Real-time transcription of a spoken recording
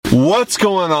What's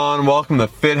going on? Welcome to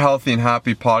Fit, Healthy, and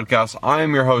Happy Podcast. I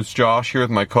am your host, Josh, here with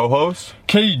my co-host,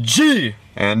 KG.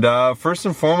 And first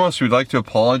and foremost, we'd like to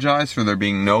apologize for there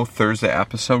being no Thursday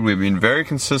episode. We've been very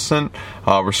consistent.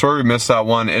 We're sorry we missed that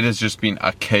one. It has just been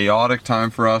a chaotic time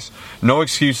for us. No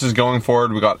excuses going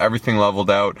forward. We got everything leveled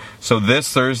out. So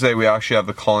this Thursday, we actually have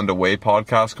the Call Into Way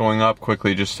podcast going up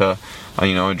quickly just to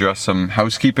address some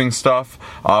housekeeping stuff.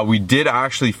 We did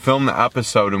actually film the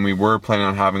episode and we were planning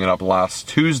on having it up last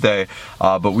Tuesday,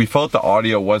 but we felt the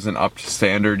audio wasn't up to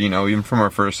standard. Even from our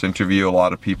first interview, a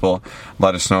lot of people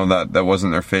let us know that wasn't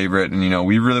their favorite, and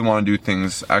we really want to do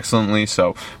things excellently,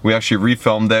 so we actually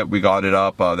refilmed it. We got it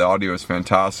up. The audio is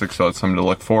fantastic, so it's something to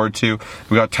look forward to.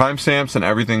 We got timestamps and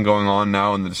everything going on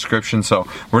now in the description, so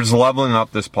we're just leveling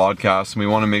up this podcast, and we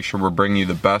want to make sure we're bringing you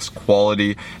the best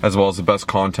quality as well as the best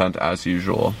content as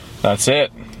usual. That's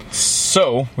it.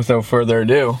 So, without further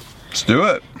ado, let's do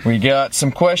it. We got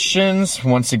some questions.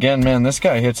 Once again, man, this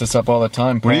guy hits us up all the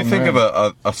time. What do you think of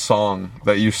a song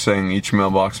that you sing each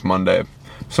Mailbox Monday?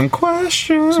 Some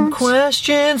questions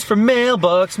for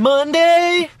Mailbox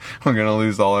Monday. We're gonna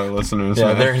lose all our listeners.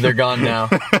 Yeah, they're gone now.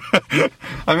 I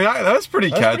mean, that was pretty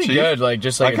catchy. Pretty good. I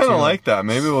kind of like that.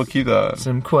 Maybe we'll keep that.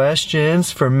 Some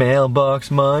questions for Mailbox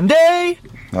Monday.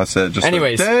 That's it. Just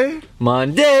anyways,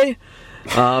 Monday.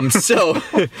 So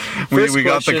we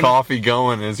got the coffee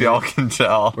going, as y'all can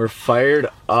tell. We're fired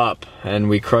up, and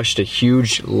we crushed a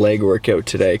huge leg workout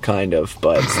today, kind of.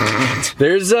 But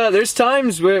there's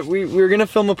times where we were gonna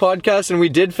film a podcast, and we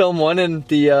did film one, and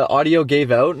the audio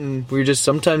gave out, and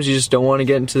sometimes you just don't want to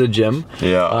get into the gym.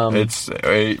 Yeah,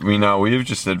 we know we've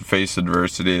just faced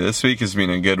adversity. This week has been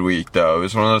a good week, though. It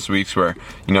was one of those weeks where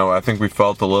I think we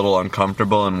felt a little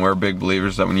uncomfortable, and we're big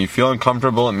believers that when you feel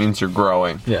uncomfortable, it means you're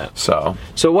growing. Yeah.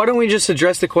 So why don't we just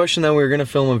address the question that we were going to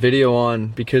film a video on,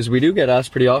 because we do get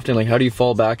asked pretty often, like, how do you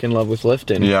fall back in love with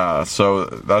lifting? Yeah, so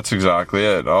that's exactly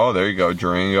it. Oh, there you go,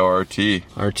 Durango RT.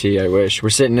 RT, I wish. We're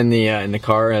sitting in the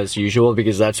car as usual,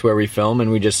 because that's where we film,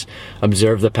 and we just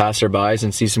observe the passerbys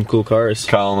and see some cool cars.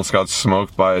 Kyle almost got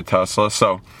smoked by a Tesla.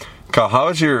 So,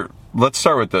 Kyle, let's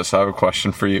start with this. I have a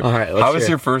question for you. All right, how was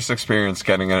your first experience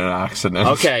getting in an accident?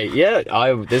 Okay,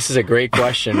 yeah, this is a great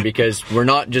question, because we're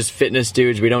not just fitness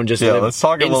dudes. We don't just live let's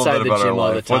talk a little inside bit the about gym our all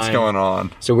life. the time. What's going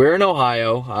on? So we're in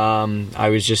Ohio. I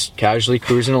was just casually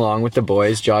cruising along with the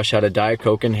boys. Josh had a Diet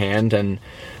Coke in hand, and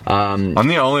I'm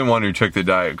the only one who took the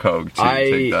Diet Coke to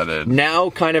take that in.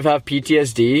 Now kind of have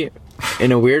PTSD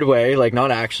in a weird way, like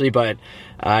not actually, but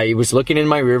I was looking in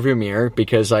my rearview mirror,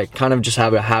 because I kind of just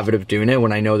have a habit of doing it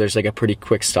when I know there's like a pretty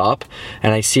quick stop,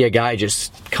 and I see a guy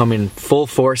just coming full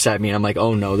force at me, and I'm like,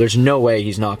 oh no, there's no way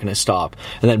he's not gonna stop.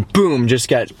 And then boom, just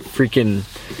got freaking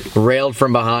railed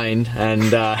from behind,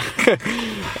 and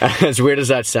as weird as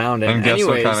that sounded. And guess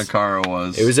what kind of car it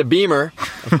was? It was a Beamer,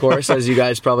 of course, as you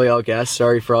guys probably all guessed.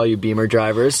 Sorry for all you Beamer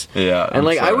drivers. Yeah. And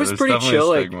I was pretty chill.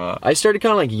 Like, I started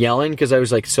kind of like yelling because I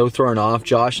was like so thrown off.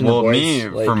 Josh and the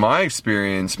boys. From my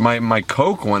experience, my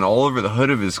Coke went all over the hood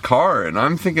of his car, and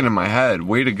I'm thinking in my head,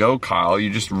 way to go, Kyle, you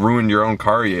just ruined your own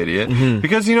car, you idiot. Mm-hmm.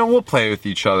 Because we'll play with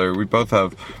each other. We both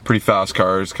have pretty fast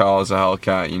cars. Kyle has a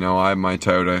Hellcat, I have my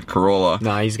Toyota Corolla.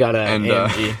 Nah, he's got an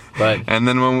AMG. But and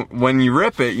then when you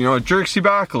rip it, it jerks you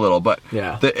back a little. But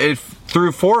yeah, it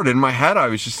threw forward. In my head, I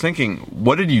was just thinking,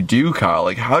 what did you do, Kyle?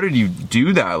 Like, how did you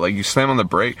do that? Like, you slam on the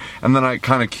brake, and then I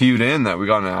kind of cued in that we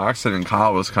got in an accident.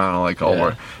 Kyle was kind of like,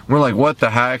 we're like, what the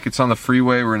heck? It's on the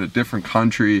freeway. We're in a different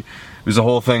country. It was a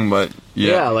whole thing, but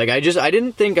yeah. Like, I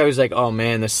didn't think, I was like, oh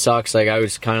man, this sucks. Like, I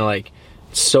was kind of like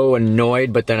so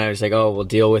annoyed, but then I was like, oh, we'll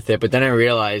deal with it. But then I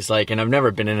realized, and I've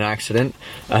never been in an accident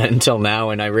until now,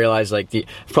 and I realized I've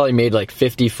probably made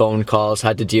 50 phone calls,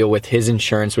 had to deal with his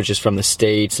insurance, which is from the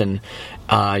States, and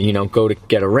go to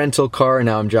get a rental car, and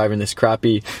now I'm driving this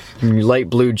crappy light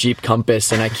blue Jeep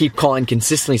Compass, and I keep calling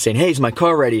consistently saying, hey, is my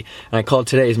car ready? And I called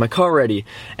today, is my car ready?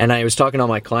 And I was talking to all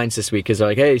my clients this week, because they're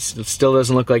like, hey, it still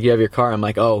doesn't look like you have your car. I'm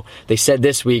like, oh, they said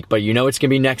this week, but it's gonna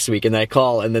be next week. And then I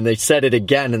call, and then they said it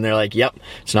again, and they're like, yep,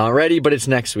 it's not ready, but it's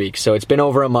next week. So it's been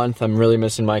over a month. I'm really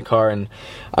missing my car, and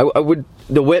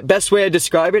best way I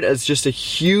describe it as just a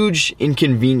huge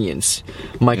inconvenience.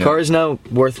 My car is now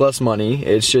worth less money.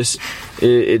 It's just,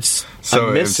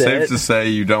 so it's safe to say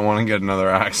you don't want to get another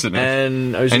accident.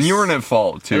 And you weren't at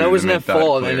fault too. And I wasn't at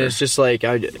fault, and it's just like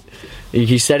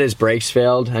He said his brakes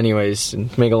failed. Anyways,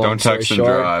 make a long story Don't text and short.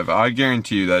 drive. I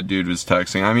guarantee you that dude was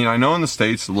texting. I mean, I know in the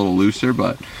States it's a little looser,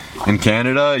 but in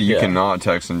Canada, you cannot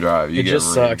text and drive. You It get just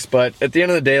reamed. sucks. But at the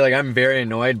end of the day, like, I'm very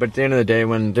annoyed. But at the end of the day,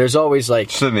 when there's always like,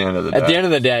 Just at the end of the day. at the end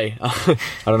of the day, I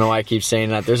don't know why I keep saying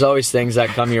that. There's always things that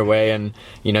come your way, and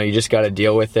you know, you just got to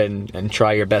deal with it and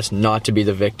try your best not to be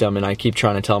the victim. And I keep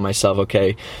trying to tell myself,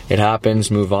 okay, it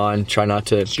happens, move on. Try not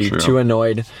to be true. too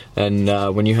annoyed. And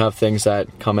when you have things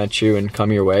that come at you and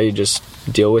come your way, you just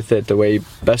deal with it the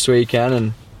best way you can.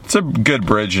 And it's a good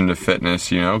bridge into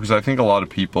fitness, you know, because I think a lot of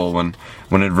people, when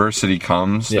adversity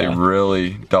comes, they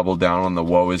really double down on the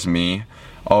woe is me.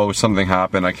 Oh, something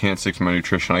happened, I can't stick to my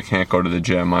nutrition, I can't go to the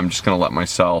gym, I'm just going to let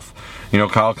myself. You know,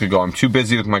 Kyle could go, I'm too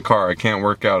busy with my car, I can't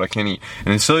work out, I can't eat.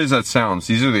 And as silly as that sounds,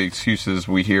 these are the excuses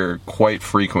we hear quite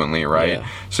frequently, right? Yeah.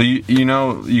 So, you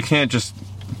know, you can't just...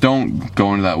 Don't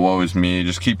go into that woe is me.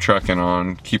 Just keep trucking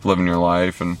on, keep living your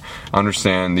life, and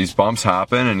understand these bumps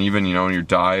happen. And even, you know, in your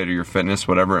diet or your fitness,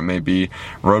 whatever it may be,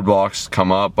 roadblocks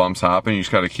come up, bumps happen. You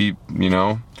just got to keep, you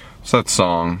know, what's that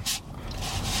song?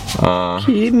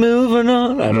 keep moving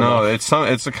on. I don't know. It's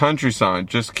a country song.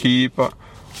 Just keep.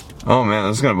 Oh man,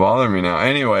 this is gonna bother me now.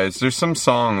 Anyways, there's some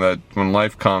song that when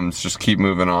life comes, just keep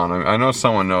moving on. I know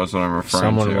someone knows what I'm referring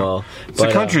Someone to. will. It's But,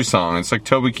 a country song. It's like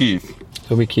Toby Keith.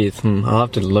 Toby Keith. I'll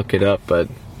have to look it up, but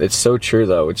it's so true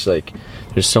though. It's like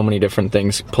there's so many different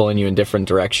things pulling you in different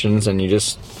directions, and you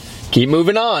just keep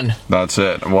moving on. That's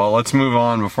it. Well, let's move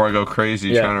on before I go crazy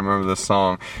Yeah. trying to remember this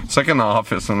song. It's like in The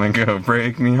Office when they go,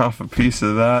 break me off a piece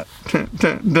of that.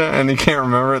 And you can't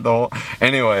remember it the whole...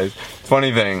 Anyways,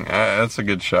 funny thing. That's a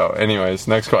good show. Anyways,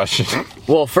 next question.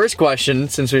 Well, first question,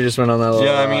 since we just went on that little...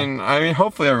 Yeah, I mean,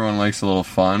 hopefully everyone likes a little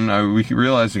fun. We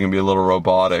realize we can be a little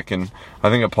robotic, and I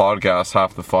think a podcast,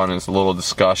 half the fun is a little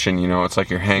discussion. You know, it's like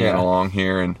you're hanging along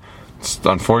here, and it's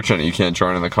unfortunate you can't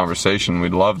join in the conversation.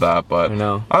 We'd love that, but I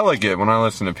know. I like it when I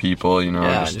listen to people, you know,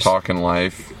 just talking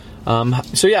life.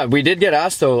 So yeah, we did get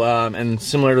asked though, and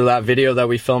similar to that video that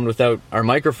we filmed without our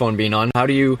microphone being on, how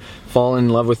do you fall in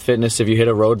love with fitness if you hit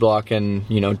a roadblock and,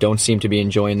 you know, don't seem to be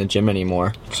enjoying the gym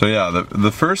anymore? So yeah,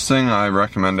 the first thing I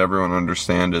recommend everyone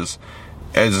understand is,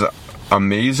 as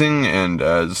amazing and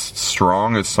as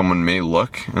strong as someone may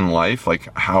look in life,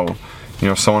 like how, you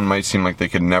know, someone might seem like they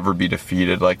could never be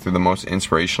defeated, like they're the most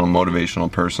inspirational,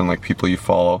 motivational person, like people you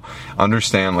follow.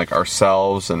 Understand, like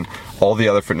ourselves and all the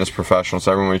other fitness professionals,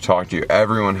 everyone we talk to,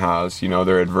 everyone has, you know,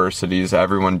 their adversities.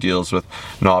 Everyone deals with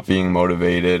not being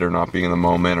motivated or not being in the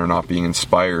moment or not being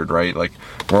inspired, right? Like,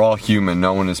 we're all human.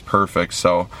 No one is perfect.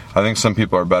 So I think some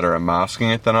people are better at masking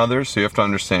it than others. So you have to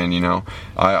understand, you know,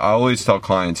 I always tell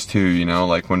clients too, you know,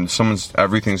 like when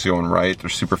everything's going right, they're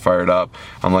super fired up.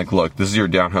 I'm like, look, this is your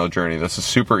downhill journey. This is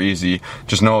super easy.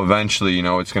 Just know eventually, you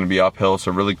know, it's going to be uphill.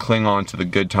 So really cling on to the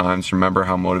good times. Remember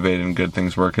how motivated and good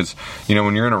things were. Because, you know,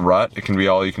 when you're in a rut, it can be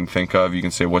all you can think of. You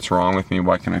can say, what's wrong with me?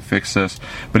 Why can't I fix this?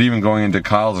 But even going into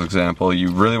Kyle's example,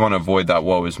 you really want to avoid that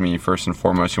woe is me first and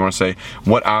foremost. You want to say,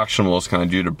 what actionables can I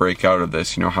do to break out of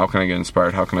this? You know, how can I get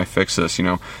inspired? How can I fix this? You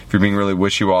know, if you're being really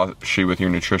wishy-washy with your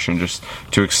nutrition, just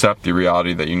to accept the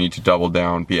reality that you need to double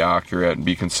down, be accurate, and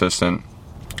be consistent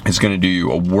is going to do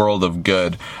you a world of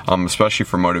good, especially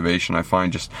for motivation. I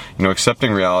find just, you know,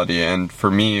 accepting reality, and for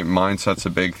me, mindset's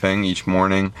a big thing each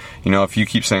morning. You know, if you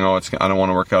keep saying, I don't want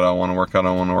to work out, I don't want to work out, I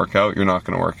don't want to work out, you're not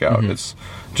going to work out. Mm-hmm. It's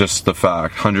just the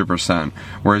fact, 100%.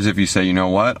 Whereas if you say, you know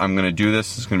what, I'm going to do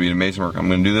this, it's going to be an amazing workout, I'm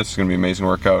going to do this, it's going to be an amazing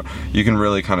workout, you can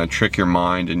really kind of trick your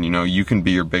mind, and, you know, you can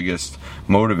be your biggest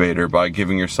motivator by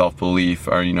giving yourself belief,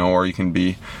 or, you know, or you can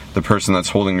be the person that's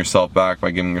holding yourself back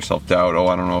by giving yourself doubt. Oh,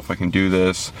 I don't know if I can do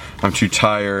this, I'm too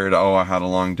tired, oh, I had a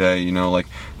long day. You know, like,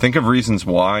 think of reasons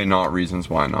why, not reasons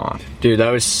why not. Dude,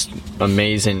 that was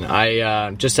amazing.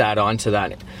 I just to add on to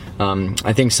that,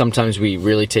 I think sometimes we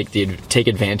really take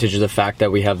advantage of the fact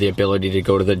that we have the ability to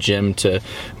go to the gym, to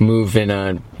move in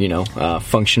a, you know,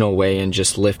 functional way and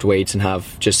just lift weights and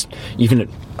have just even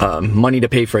money to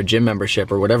pay for a gym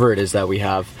membership or whatever it is that we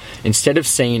have. Instead of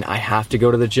saying I have to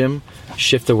go to the gym,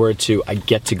 shift the word to I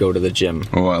get to go to the gym.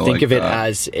 Oh, think of it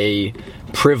as a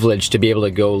privilege to be able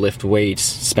to go lift weights,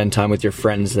 spend time with your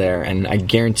friends there, and I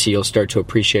guarantee you'll start to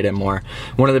appreciate it more.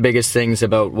 One of the biggest things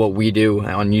about what we do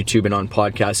on YouTube and on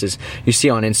podcasts is you see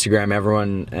on Instagram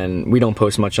everyone, and we don't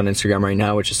post much on Instagram right now,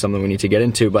 now, which is something we need to get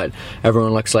into, but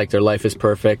everyone looks like their life is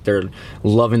perfect. They're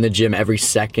loving the gym every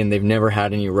second. They've never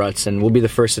had any ruts, and we'll be the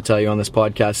first to tell you on this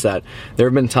podcast that there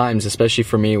have been times, especially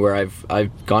for me, where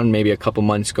I've gone maybe a couple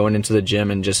months going into the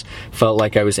gym and just felt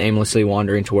like I was aimlessly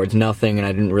wandering towards nothing, and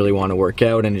I didn't really want to work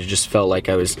out, and it just felt like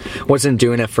I wasn't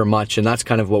doing it for much. And that's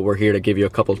kind of what we're here to give you a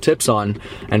couple tips on.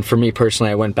 And for me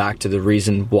personally, I went back to the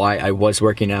reason why I was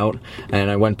working out,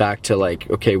 and I went back to like,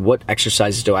 okay, what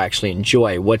exercises do I actually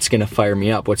enjoy? What's going to fire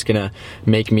me up? What's going to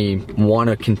make me want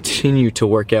to continue to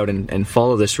work out and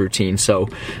follow this routine? So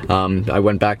I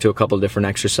went back to a couple different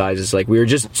exercises. Like we were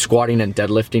just squatting and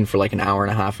deadlifting for like an hour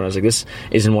and a half, and I was like, this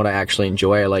isn't what I actually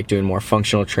enjoy. I like doing more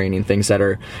functional training, things that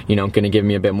are, you know, going to give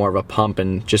me a bit more of a pump,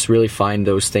 and just really find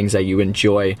those things that you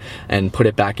enjoy and put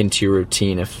it back into your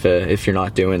routine if you're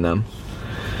not doing them.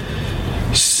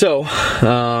 So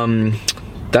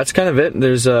that's kind of it.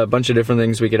 There's a bunch of different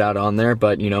things we could add on there,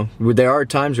 but you know, there are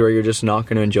times where you're just not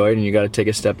going to enjoy it, and you got to take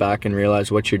a step back and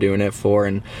realize what you're doing it for,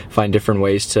 and find different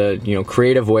ways to, you know,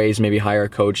 creative ways, maybe hire a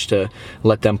coach to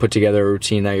let them put together a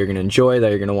routine that you're going to enjoy, that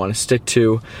you're going to want to stick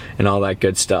to, and all that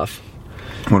good stuff.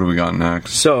 What do we got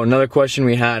next? So another question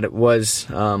we had was,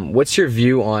 what's your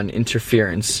view on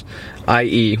interference,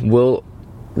 i.e. will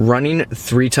running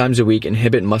 3 times a week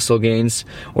inhibit muscle gains,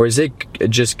 or is it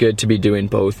just good to be doing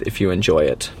both if you enjoy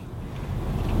it?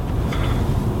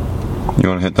 You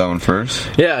want to hit that one first?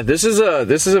 Yeah, this is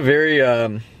a very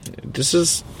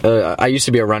I used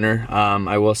to be a runner.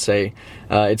 I will say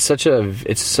it's such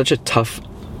a tough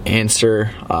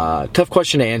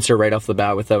question to answer right off the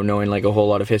bat without knowing like a whole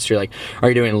lot of history. Like, are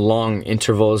you doing long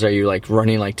intervals? Are you like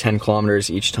running like 10 kilometers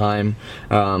each time?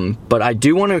 But I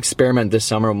do want to experiment this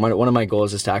summer. One of my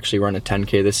goals is to actually run a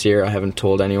 10K this year. I haven't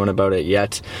told anyone about it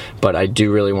yet, but I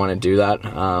do really want to do that.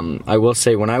 I will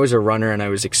say, when I was a runner and I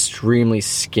was extremely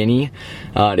skinny,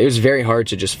 it was very hard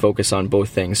to just focus on both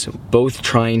things, both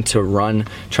trying to run,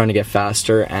 trying to get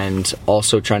faster, and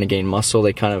also trying to gain muscle.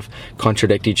 They kind of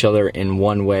contradict each other in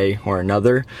one way or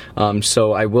another.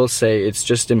 So I will say it's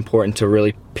just important to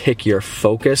really pick your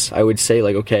focus. I would say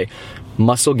like, okay,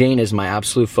 muscle gain is my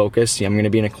absolute focus. I'm going to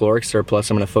be in a caloric surplus.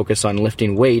 I'm going to focus on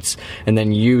lifting weights, and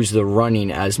then use the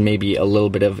running as maybe a little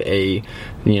bit of a,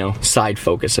 you know, side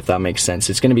focus, if that makes sense.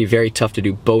 It's going to be very tough to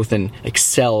do both and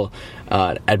excel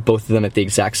at both of them at the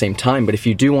exact same time. But if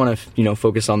you do want to, you know,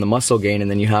 focus on the muscle gain, and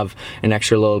then you have an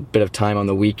extra little bit of time on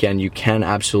the weekend, you can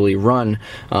absolutely run.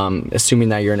 Assuming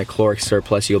that you're in a caloric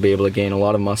surplus, you'll be able to gain a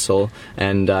lot of muscle,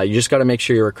 and you just got to make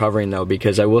sure you're recovering though,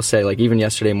 because I will say, like, even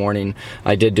yesterday morning,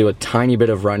 I did do a tiny bit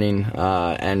of running,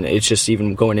 and it's just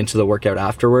even going into the workout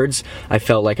afterwards, I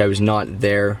felt like I was not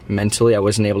there mentally. I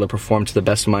wasn't able to perform to the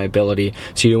best of my ability.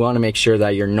 So you want to make sure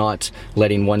that you're not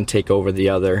letting one take over the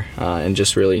other, and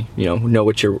just really, you know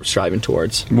what you're striving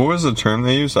towards. What was the term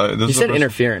they used? He said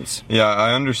interference. Yeah,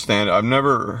 I understand. I've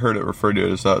never heard it referred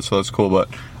to as that, so that's cool, but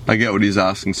I get what he's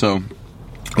asking. So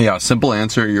yeah, simple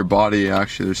answer, your body,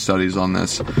 actually there's studies on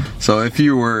this. So if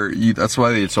that's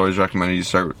why it's always recommended you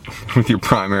start with your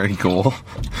primary goal.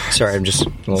 Sorry, I'm just a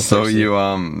little So thirsty.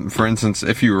 you, for instance,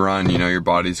 if you run, you know, your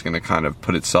body's going to kind of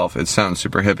put itself, it sounds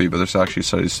super hippie, but there's actually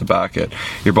studies to back it.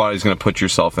 Your body's going to put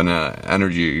yourself in an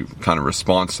energy kind of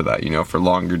response to that, you know, for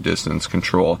longer distance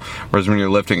control. Whereas when you're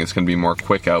lifting, it's going to be more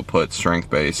quick output,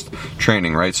 strength-based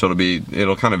training, right? So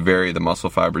it'll kind of vary the muscle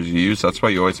fibers you use. That's why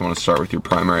you always want to start with your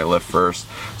primary lift first.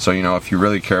 So, you know, if you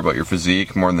really care about your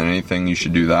physique more than anything, you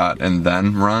should do that and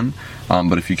then run.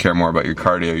 But if you care more about your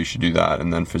cardio, you should do that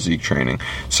and then physique training.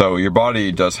 So your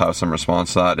body does have some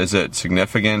response to that. Is it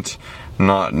significant?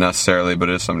 Not necessarily, but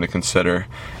it is something to consider.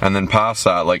 And then past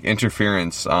that, like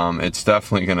interference, it's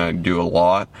definitely going to do a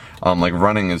lot. Like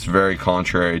running is very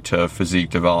contrary to physique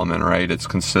development, right? It's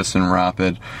consistent,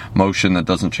 rapid motion that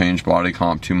doesn't change body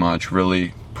comp too much,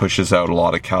 really pushes out a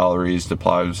lot of calories,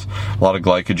 deprives a lot of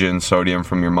glycogen, sodium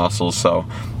from your muscles. So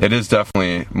it is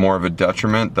definitely more of a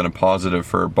detriment than a positive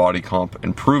for body comp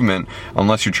improvement,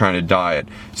 unless you're trying to diet.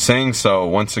 Saying so,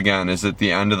 once again, is it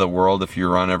the end of the world if you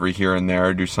run every here and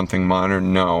there, do something minor?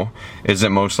 No. Is it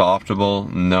most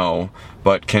optimal? No.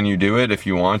 But can you do it if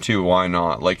you want to? Why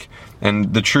not? Like,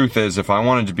 and the truth is, if I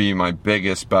wanted to be my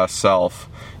biggest, best self,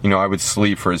 you know, I would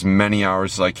sleep for as many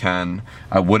hours as I can.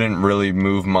 I wouldn't really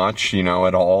move much, you know,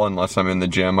 at all, unless I'm in the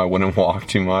gym. I wouldn't walk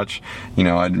too much. You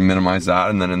know, I'd minimize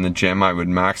that. And then in the gym, I would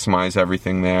maximize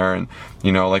everything there. And,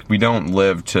 you know, like, we don't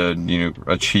live to, you know,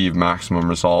 achieve maximum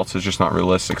results. It's just not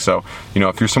realistic. So, you know,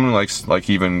 if you're someone who likes, like,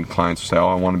 even clients say, oh,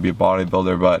 I want to be a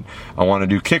bodybuilder, but I want to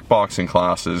do kickboxing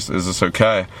classes. Is this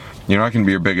okay? You're not going to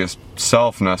be your biggest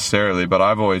self necessarily, but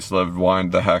I've always lived, why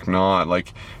the heck not?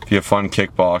 Like, if you have fun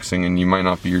kickboxing and you might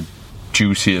not be your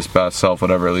juiciest, best self,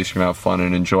 whatever. At least you're gonna have fun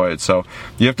and enjoy it. So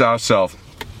you have to ask yourself,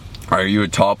 are you a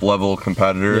top level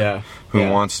competitor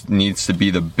who needs to be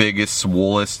the biggest,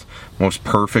 swollest, most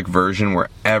perfect version where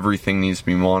everything needs to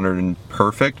be monitored and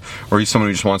perfect? Or are you someone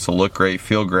who just wants to look great,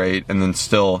 feel great, and then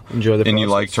still enjoy the process? You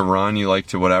like to run, you like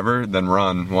to whatever, then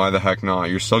run. Why the heck not?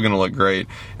 You're still going to look great.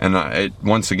 And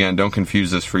once again, don't confuse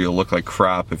this for you to look like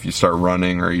crap if you start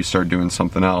running or you start doing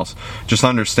something else. Just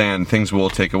understand things will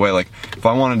take away. Like if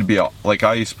I wanted to be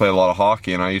I used to play a lot of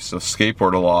hockey and I used to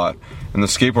skateboard a lot. And the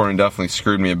skateboarding definitely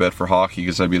screwed me a bit for hockey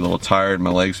because I'd be a little tired, my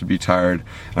legs would be tired.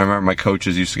 And I remember my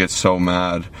coaches used to get so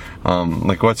mad.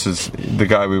 The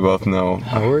guy we both know?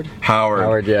 Howard,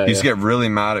 yeah. He used to get really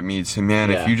mad at me. He'd say, man,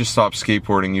 if you just stopped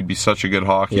skateboarding, you'd be such a good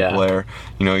hockey player.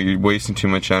 You know, you're wasting too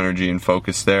much energy and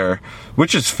focus there.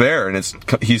 Which is fair, and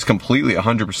he's completely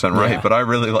 100% right. Yeah. But I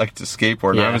really like to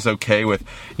skateboard, and I was okay with,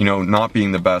 not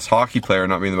being the best hockey player,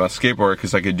 not being the best skateboarder,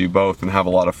 because I could do both and have a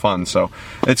lot of fun. So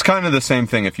it's kind of the same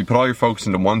thing. If you put all your focus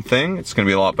into one thing, it's going to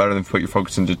be a lot better than put your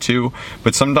focus into two.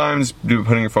 But sometimes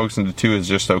putting your focus into two is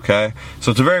just okay.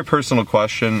 So it's a very personal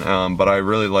question, but I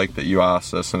really like that you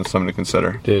asked this, and it's something to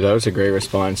consider. Dude, that was a great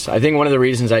response. I think one of the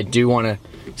reasons I do want to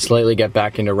slightly get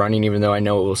back into running, even though I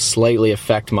know it will slightly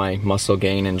affect my muscle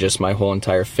gain and just my whole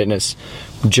entire fitness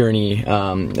journey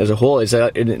as a whole, is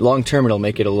that long term it'll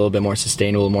make it a little bit more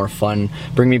sustainable, more fun,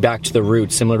 bring me back to the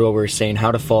roots, similar to what we were saying,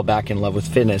 how to fall back in love with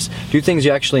fitness, do things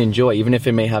you actually enjoy, even if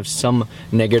it may have some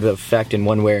negative effect in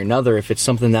one way or another. If it's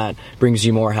something that brings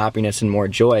you more happiness and more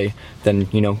joy, then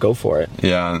go for it.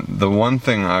 Yeah, the one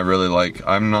thing I really like,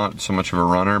 I'm not so much of a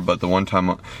runner, but the one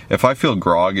time if I feel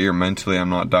groggy or mentally I'm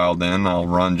not dialed in, I'll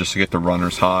run just to get the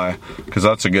runner's high, because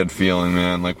that's a good feeling,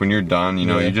 man. Like when you're done,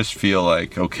 you just feel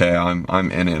like, okay,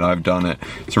 I'm in it, I've done it.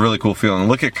 It's a really cool feeling.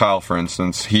 Look at Kyle, for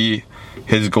instance.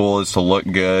 His goal is to look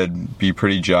good, be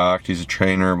pretty jacked, he's a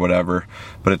trainer, whatever,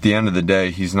 but at the end of the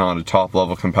day, he's not a top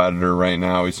level competitor right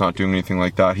now. He's not doing anything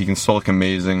like that. He can still look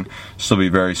amazing, still be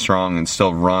very strong, and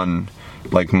still run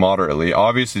like moderately.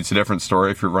 Obviously it's a different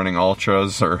story if you're running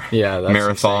ultras or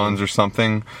marathons or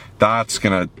something. That's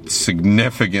gonna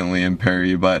significantly impair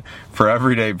you. But for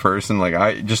everyday person, like,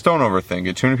 I just don't overthink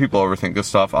it. Too many people overthink this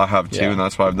stuff. I have too, and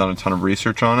that's why I've done a ton of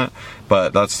research on it.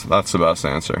 But that's the best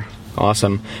answer.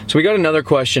 Awesome. So we got another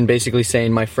question basically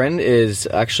saying, my friend is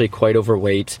actually quite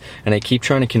overweight and I keep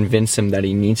trying to convince him that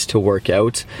he needs to work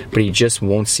out, but he just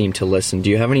won't seem to listen. Do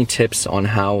you have any tips on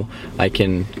how I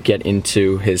can get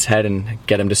into his head and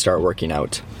get him to start working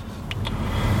out?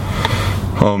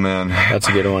 Oh man, that's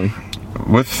a good one.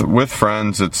 With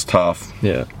friends, it's tough.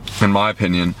 Yeah. In my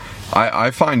opinion,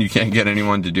 I find you can't get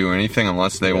anyone to do anything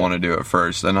unless they want to do it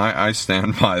first, and I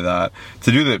stand by that.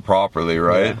 To do that properly,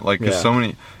 right? Yeah. Like, there's so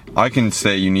many. I can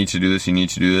say you need to do this, you need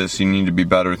to do this, you need to be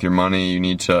better with your money, you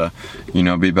need to,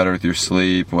 be better with your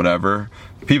sleep, whatever.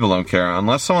 People don't care.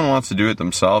 Unless someone wants to do it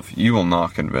themselves, you will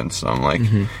not convince them. Like,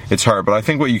 it's hard. But I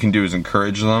think what you can do is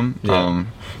encourage them. Yeah.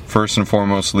 First and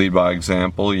foremost, lead by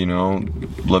example,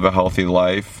 live a healthy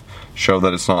life. Show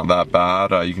that it's not that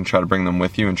bad. You can try to bring them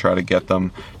with you and try to get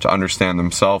them to understand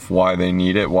themselves why they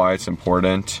need it, why it's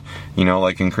important.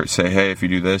 Say, hey, if you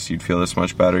do this, you'd feel this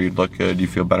much better, you'd look good, you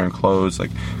feel better in clothes, like,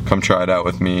 come try it out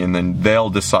with me, and then they'll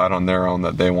decide on their own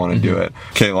that they want to do it.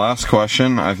 Okay, last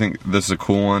question. I think this is a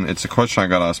cool one. It's a question I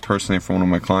got asked personally from one of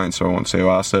my clients, so I won't say who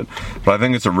asked it, but I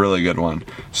think it's a really good one.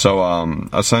 So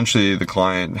essentially the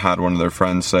client had one of their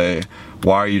friends say,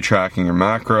 why are you tracking your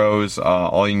macros?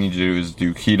 All you need to do is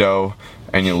do keto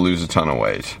and you'll lose a ton of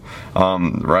weight.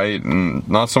 Right? And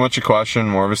not so much a question,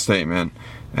 more of a statement.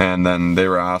 And then they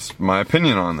were asked my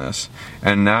opinion on this.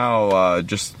 And now,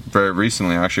 just very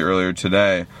recently, actually earlier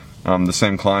today, the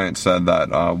same client said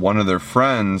that one of their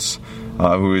friends,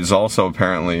 who is also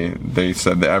apparently, they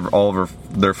said that all of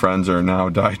their friends are now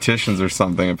dietitians or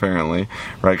something, apparently,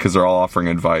 right? Because they're all offering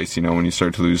advice, when you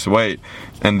start to lose weight.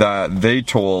 And that they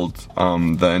told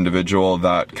the individual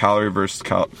that calorie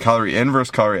in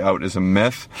versus calorie out is a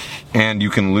myth, and you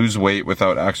can lose weight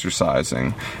without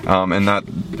exercising. And that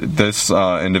this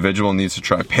individual needs to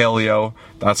try paleo.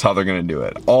 That's how they're going to do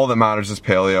it. All that matters is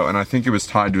paleo, and I think it was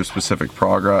tied to a specific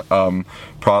product. I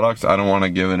don't want to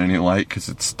give it any light because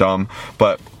it's dumb.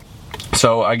 But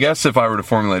so I guess if I were to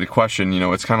formulate a question,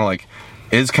 it's kind of like,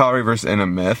 is calorie versus in a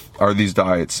myth? Are these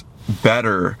diets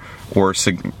better or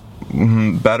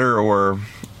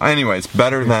anyways,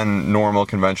 better than normal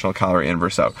conventional calorie in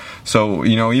versus out. So,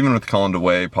 you know, even with Colin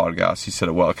DeWay podcast, he said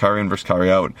it well, calorie in versus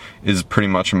calorie out is pretty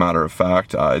much a matter of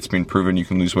fact. It's been proven you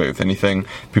can lose weight with anything.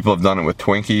 People have done it with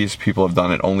Twinkies. People have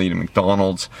done it only eating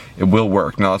McDonald's. It will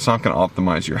work. Now, it's not going to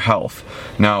optimize your health.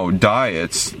 Now,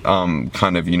 diets,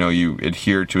 kind of, you know, you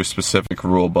adhere to a specific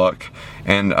rule book.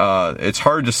 And it's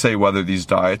hard to say whether these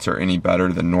diets are any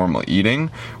better than normal eating,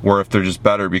 or if they're just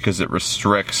better because it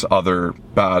restricts other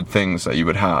bad things that you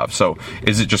would have. So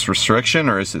is it just restriction,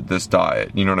 or is it this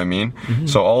diet? You know what I mean? Mm-hmm.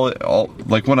 So all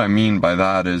like what I mean by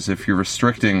that is if you're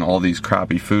restricting all these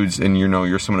crappy foods, and you know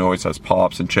you're someone who always has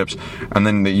pops and chips, and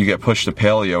then you get pushed to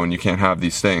paleo and you can't have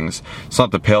these things, it's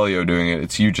not the paleo doing it,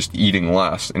 it's you just eating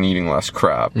less and eating less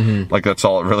crap. Mm-hmm. Like that's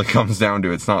all it really comes down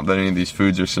to. It's not that any of these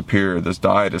foods are superior, this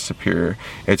diet is superior,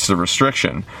 it's the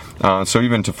restriction. So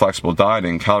even to flexible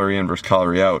dieting, calorie in versus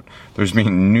calorie out, there's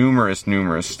been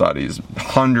numerous studies,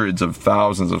 hundreds of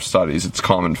thousands of studies. It's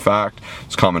common fact,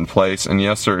 it's commonplace, and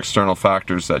yes, there are external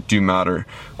factors that do matter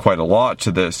quite a lot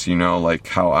to this, you know, like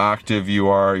how active you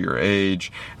are, your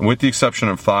age, and with the exception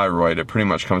of thyroid, it pretty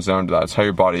much comes down to that. It's how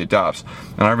your body adapts.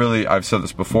 And I've said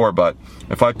this before, but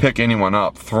if I pick anyone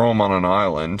up, throw them on an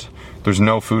island, there's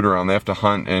no food around, they have to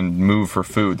hunt and move for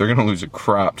food, they're going to lose a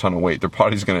crap ton of weight. Their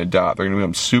body's going to adapt. They're going to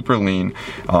become super lean,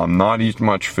 not eat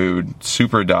much food,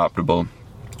 super adaptable.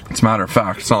 It's a matter of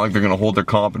fact. It's not like they're going to hold their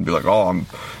comp and be like, oh, I'm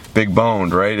big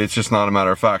boned, right? It's just not a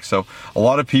matter of fact. So a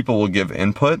lot of people will give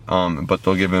input, but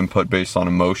they'll give input based on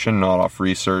emotion, not off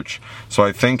research. So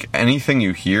I think anything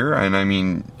you hear, and I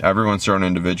mean, everyone's their own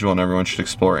individual and everyone should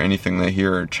explore anything they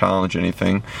hear or challenge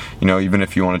anything. You know, even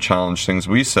if you want to challenge things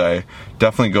we say,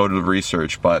 definitely go to the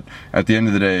research. But at the end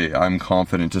of the day, I'm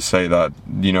confident to say that,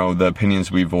 you know, the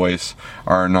opinions we voice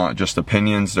are not just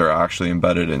opinions, they're actually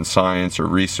embedded in science or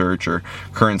research or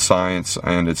current science,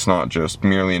 and it's not just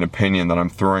merely an opinion that I'm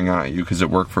throwing at you because it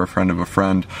worked for a friend of a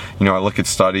friend. You know, I look at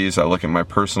studies, I look at my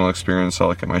personal experience, I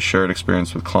look at my shared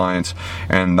experience with clients,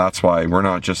 and that's why we're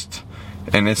not just,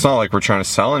 and it's not like we're trying to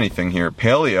sell anything here.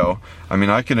 Paleo, I mean,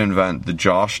 I could invent the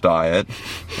Josh diet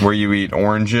where you eat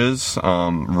oranges,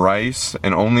 rice,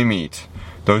 and only meat.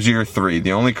 Those are your three.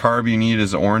 The only carb you need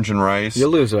is orange and rice. You'll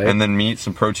lose weight. And then meat,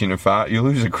 some protein and fat. You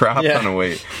lose a crap ton of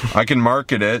weight. I can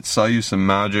market it, sell you some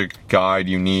magic guide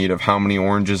you need of how many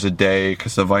oranges a day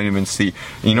because of vitamin C.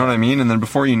 You know what I mean? And then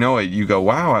before you know it, you go,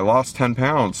 wow, I lost 10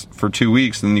 pounds for 2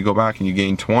 weeks. And then you go back and you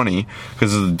gain 20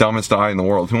 because it's the dumbest diet in the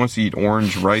world. Who wants to eat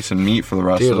orange, rice, and meat for the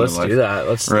rest of their life? Let's do that.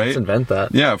 Let's invent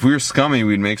that. Yeah, if we were scummy,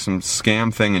 we'd make some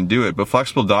scam thing and do it. But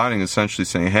flexible dieting is essentially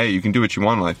saying, hey, you can do what you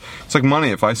want in life. It's like money.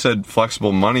 If I said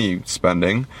flexible money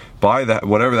spending, buy that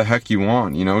whatever the heck you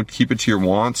want, you know, keep it to your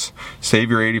wants, save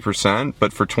your 80%,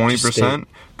 but for 20%,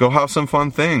 go have some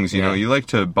fun things. You know, you like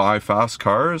to buy fast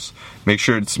cars, make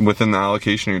sure it's within the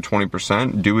allocation of your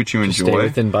 20%, do what you enjoy. Stay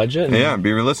within budget. Yeah,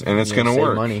 be realistic, and it's going to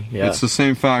work. Money. Yeah. It's the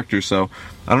same factor. So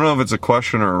I don't know if it's a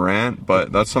question or a rant,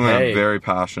 but that's something I'm very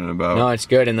passionate about. No, it's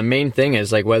good. And the main thing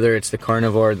is, like, whether it's the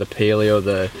carnivore, the paleo,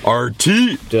 the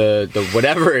RT, the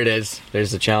whatever it is,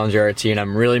 there's the Challenger RT, and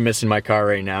I'm really missing my car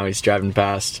right now. He's driving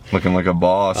past. Looking like a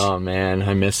boss. Oh, man,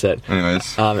 I miss it.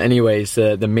 Anyways,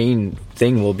 the main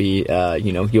thing will be,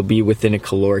 you know, you'll be within a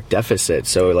caloric deficit.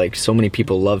 So, like, so many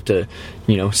people love to,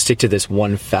 you know, stick to this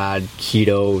one fad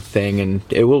keto thing, and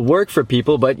it will work for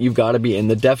people, but you've got to be in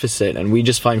the deficit. And we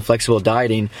just find flexible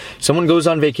dieting. Someone goes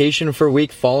on vacation for a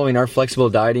week following our flexible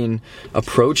dieting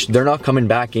approach, they're not coming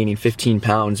back gaining 15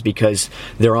 pounds because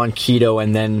they're on keto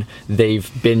and then they've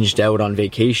binged out on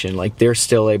vacation. Like, they're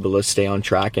still able to stay on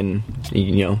track and,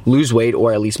 you know, lose weight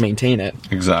or at least maintain it.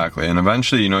 Exactly. And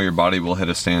eventually, you know, your body will hit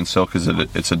a standstill because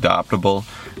it's adaptable.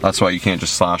 That's why you can't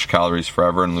just slash calories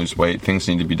forever and lose weight. Things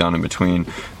need to be done in between.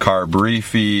 Carb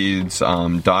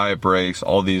refeeds, diet breaks,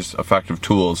 all these effective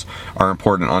tools are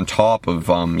important on top of,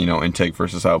 you know, intake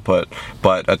versus output.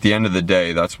 But at the end of the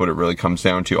day, that's what it really comes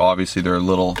down to. Obviously, there are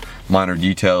little minor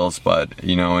details, but,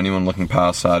 you know, anyone looking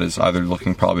past that is either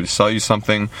looking probably to sell you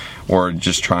something or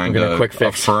just trying to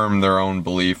affirm their own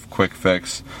belief, quick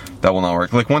fix. That will not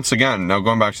work. Like, once again, now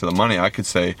going back to the money, I could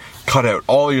say, cut out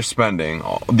all your spending.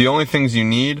 The only things you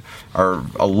need are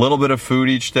a little bit of food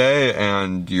each day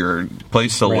and your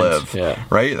place to live. Yeah.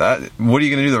 Right? What are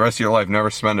you going to do the rest of your life? Never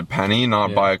spend a penny,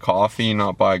 not buy a coffee,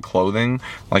 not buy clothing?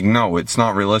 Like, no, it's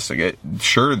not realistic.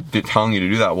 Telling you to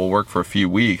do that will work for a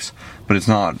few weeks, but it's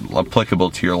not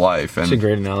applicable to your life. And it's a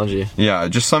great analogy. Yeah,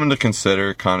 just something to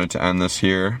consider kind of to end this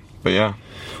here. But yeah.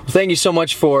 Well, thank you so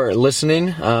much for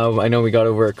listening. I know we got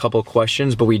over a couple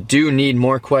questions, but we do need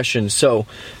more questions. So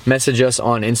message us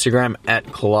on Instagram at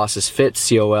ColossusFit,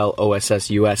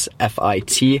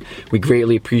 COLOSSUSFIT. We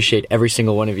greatly appreciate every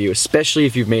single one of you, especially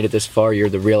if you've made it this far. You're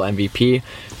the real MVP.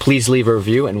 Please leave a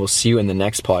review, and we'll see you in the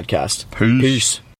next podcast. Peace.